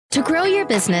To grow your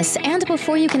business and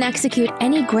before you can execute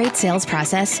any great sales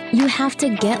process, you have to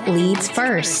get leads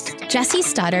first. Jesse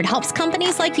Stoddard helps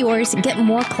companies like yours get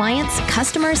more clients,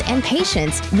 customers, and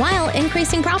patients while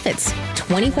increasing profits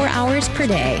 24 hours per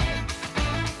day.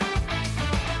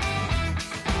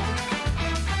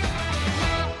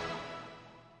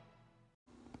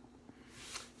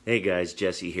 Hey guys,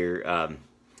 Jesse here.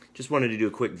 Just wanted to do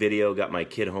a quick video. Got my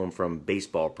kid home from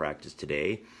baseball practice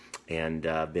today, and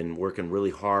been working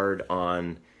really hard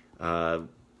on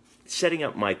setting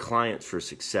up my clients for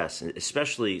success,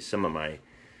 especially some of my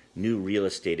new real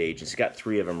estate agents. Got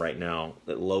 3 of them right now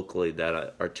locally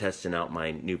that are testing out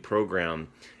my new program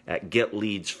at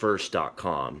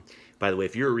getleadsfirst.com. By the way,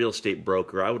 if you're a real estate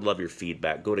broker, I would love your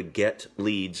feedback. Go to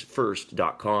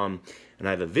getleadsfirst.com, and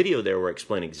I have a video there where I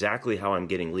explain exactly how I'm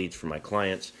getting leads for my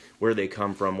clients, where they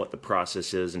come from, what the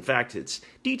process is. In fact, it's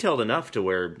detailed enough to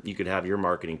where you could have your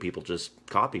marketing people just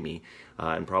copy me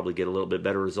and probably get a little bit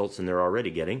better results than they're already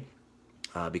getting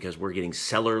because we're getting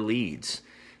seller leads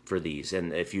for these.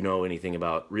 And if you know anything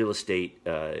about real estate,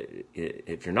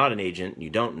 if you're not an agent, you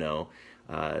don't know,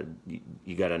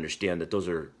 you got to understand that those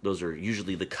are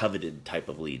usually the coveted type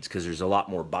of leads, because there's a lot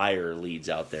more buyer leads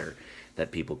out there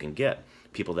that people can get,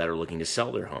 people that are looking to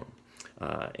sell their home.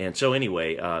 And so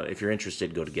anyway, if you're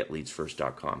interested, go to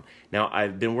getleadsfirst.com. Now,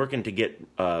 I've been working to get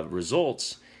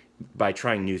results by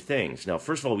trying new things. Now,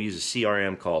 first of all, we use a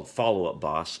CRM called Follow Up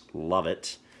Boss. Love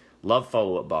it. Love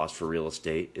Follow Up Boss for real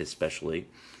estate, especially.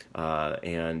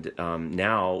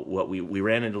 Now what we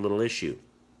ran into a little issue.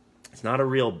 It's not a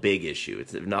real big issue.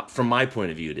 It's not, from my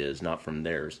point of view, it is, not from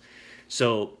theirs.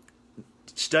 So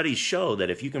studies show that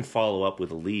if you can follow up with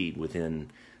a lead within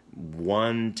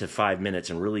 1 to 5 minutes,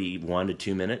 and really 1 to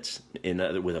 2 minutes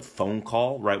with a phone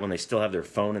call, right when they still have their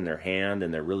phone in their hand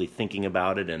and they're really thinking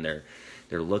about it, and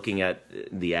they're looking at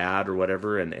the ad or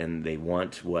whatever, and they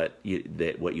want what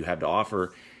you have to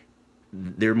offer,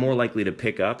 they're more likely to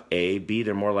pick up. A, B,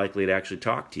 they're more likely to actually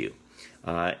talk to you.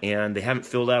 And they haven't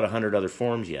filled out 100 other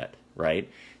forms yet, right?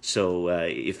 So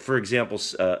if, for example,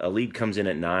 a lead comes in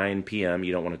at 9 p.m.,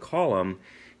 you don't want to call them.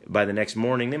 By the next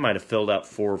morning, they might have filled out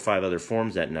 4 or 5 other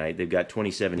forms that night. They've got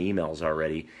 27 emails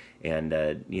already, and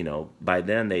by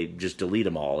then they just delete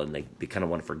them all, and they kind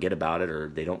of want to forget about it, or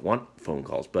they don't want phone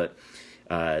calls. But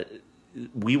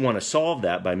we want to solve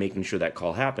that by making sure that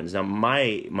call happens. Now,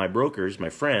 my brokers, my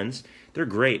friends, they're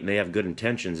great, and they have good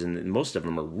intentions, and most of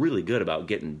them are really good about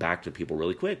getting back to people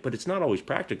really quick, but it's not always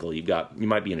practical. You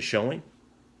might be in a showing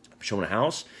a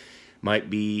house,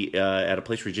 might be at a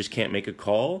place where you just can't make a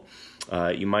call.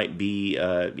 You might be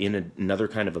in another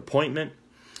kind of appointment.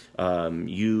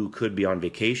 You could be on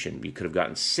vacation. You could have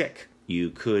gotten sick.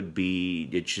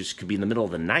 It just could be in the middle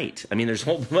of the night. I mean, there's a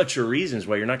whole bunch of reasons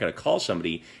why you're not going to call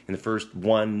somebody in the first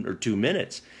 1 or 2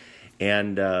 minutes.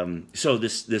 And so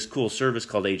this cool service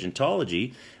called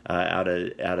Agentology out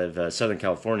of Southern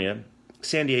California,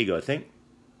 San Diego, I think.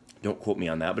 Don't quote me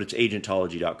on that, but it's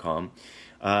agentology.com.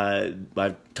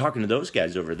 I'm talking to those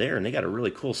guys over there, and they got a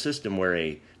really cool system where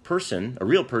a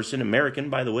real person, American,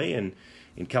 by the way, in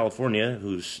California,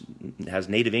 has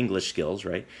native English skills,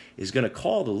 right, is going to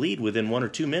call the lead within 1 or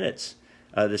 2 minutes.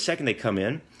 The second they come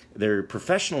in, they're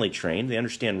professionally trained, they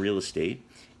understand real estate,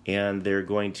 and they're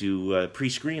going to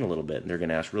pre-screen a little bit. And they're going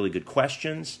to ask really good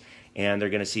questions, and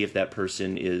they're going to see if that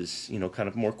person is, kind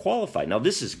of more qualified. Now,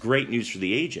 this is great news for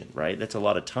the agent, right? That's a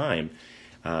lot of time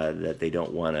that they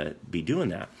don't want to be doing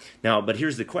that. Now, but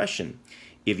here's the question.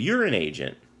 If you're an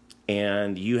agent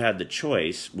and you had the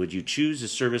choice, would you choose a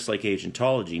service like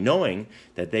Agentology, knowing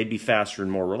that they'd be faster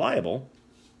and more reliable,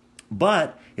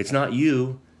 but it's not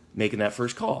you making that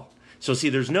first call? So see,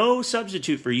 there's no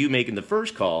substitute for you making the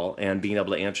first call and being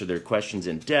able to answer their questions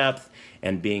in depth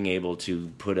and being able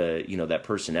to put that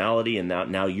personality, and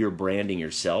now you're branding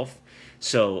yourself.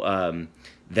 So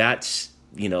that's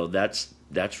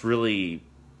really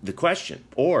the question.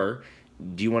 Or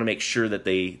do you want to make sure that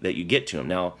you get to them?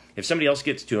 Now, if somebody else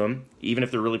gets to them, even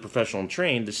if they're really professional and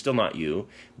trained, it's still not you.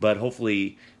 But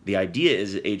hopefully, the idea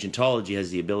is that Agentology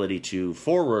has the ability to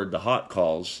forward the hot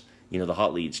calls, the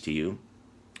hot leads to you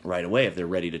right away if they're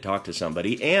ready to talk to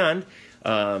somebody. And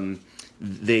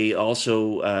they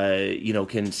also,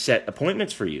 can set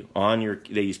appointments for you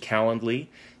they use Calendly,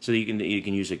 so you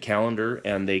can use a calendar,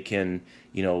 and they can,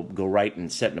 go right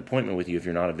and set an appointment with you if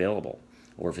you're not available,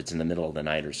 or if it's in the middle of the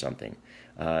night or something.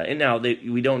 And now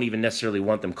we don't even necessarily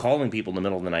want them calling people in the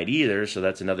middle of the night either, so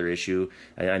that's another issue.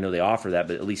 I know they offer that,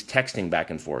 but at least texting back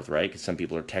and forth, right? Because some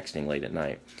people are texting late at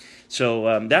night.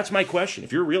 So that's my question.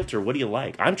 If you're a realtor, what do you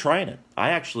like? I'm trying it. I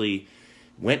actually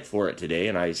went for it today,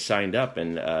 and I signed up,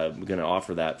 and I'm going to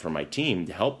offer that for my team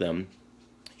to help them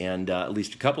and at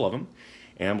least a couple of them.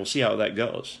 And we'll see how that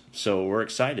goes. So we're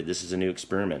excited. This is a new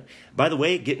experiment. By the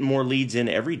way, getting more leads in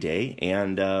every day,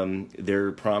 and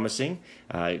they're promising.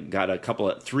 Got a couple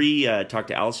of three. Talked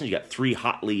to Allison. You got 3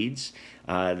 hot leads.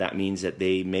 That means that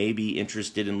they may be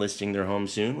interested in listing their home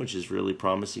soon, which is really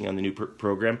promising on the new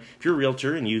program. If you're a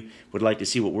realtor and you would like to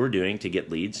see what we're doing to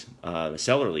get leads,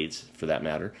 seller leads for that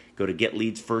matter, go to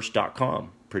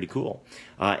getleadsfirst.com. Pretty cool.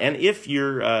 And if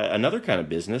you're another kind of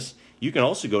business, you can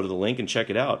also go to the link and check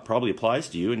it out. It probably applies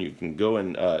to you, and you can go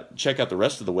and check out the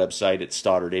rest of the website at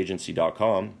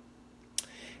stoddardagency.com,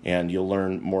 and you'll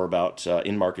learn more about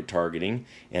in-market targeting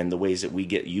and the ways that we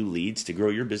get you leads to grow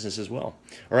your business as well.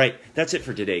 All right, that's it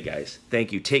for today, guys.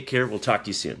 Thank you. Take care. We'll talk to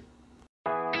you soon.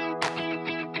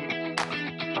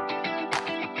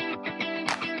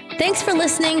 Thanks for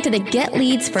listening to the Get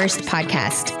Leads First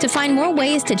podcast. To find more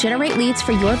ways to generate leads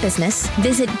for your business,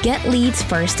 visit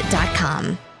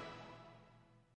getleadsfirst.com.